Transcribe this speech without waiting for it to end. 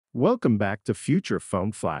Welcome back to Future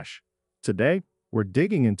Phone Flash. Today, we're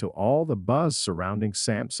digging into all the buzz surrounding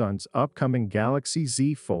Samsung's upcoming Galaxy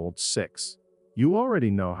Z Fold 6. You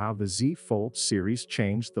already know how the Z Fold series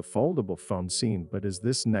changed the foldable phone scene, but is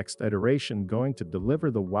this next iteration going to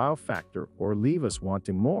deliver the wow factor or leave us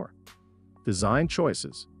wanting more? Design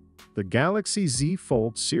choices. The Galaxy Z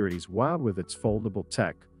Fold series wowed with its foldable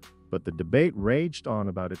tech, but the debate raged on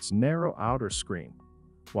about its narrow outer screen.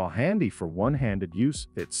 While handy for one-handed use,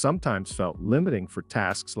 it sometimes felt limiting for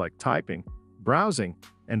tasks like typing, browsing,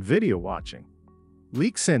 and video watching.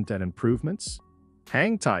 Leaks hint at improvements?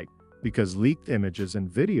 Hang tight, because leaked images and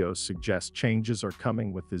videos suggest changes are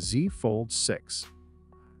coming with the Z Fold 6.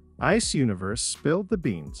 Ice Universe spilled the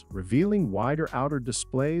beans, revealing wider outer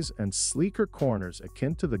displays and sleeker corners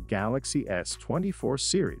akin to the Galaxy S24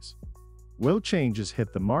 series. Will changes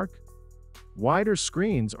hit the mark? Wider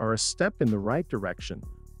screens are a step in the right direction,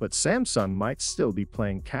 but Samsung might still be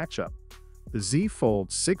playing catch-up. The Z Fold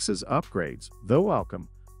 6's upgrades, though welcome,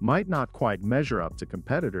 might not quite measure up to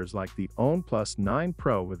competitors like the OnePlus 9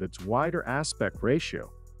 Pro with its wider aspect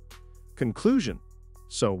ratio. Conclusion.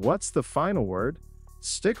 So what's the final word?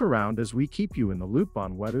 Stick around as we keep you in the loop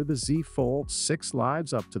on whether the Z Fold 6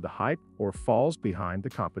 lives up to the hype or falls behind the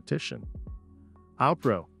competition.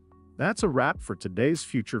 Outro. That's a wrap for today's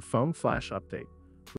Future Phone Flash update.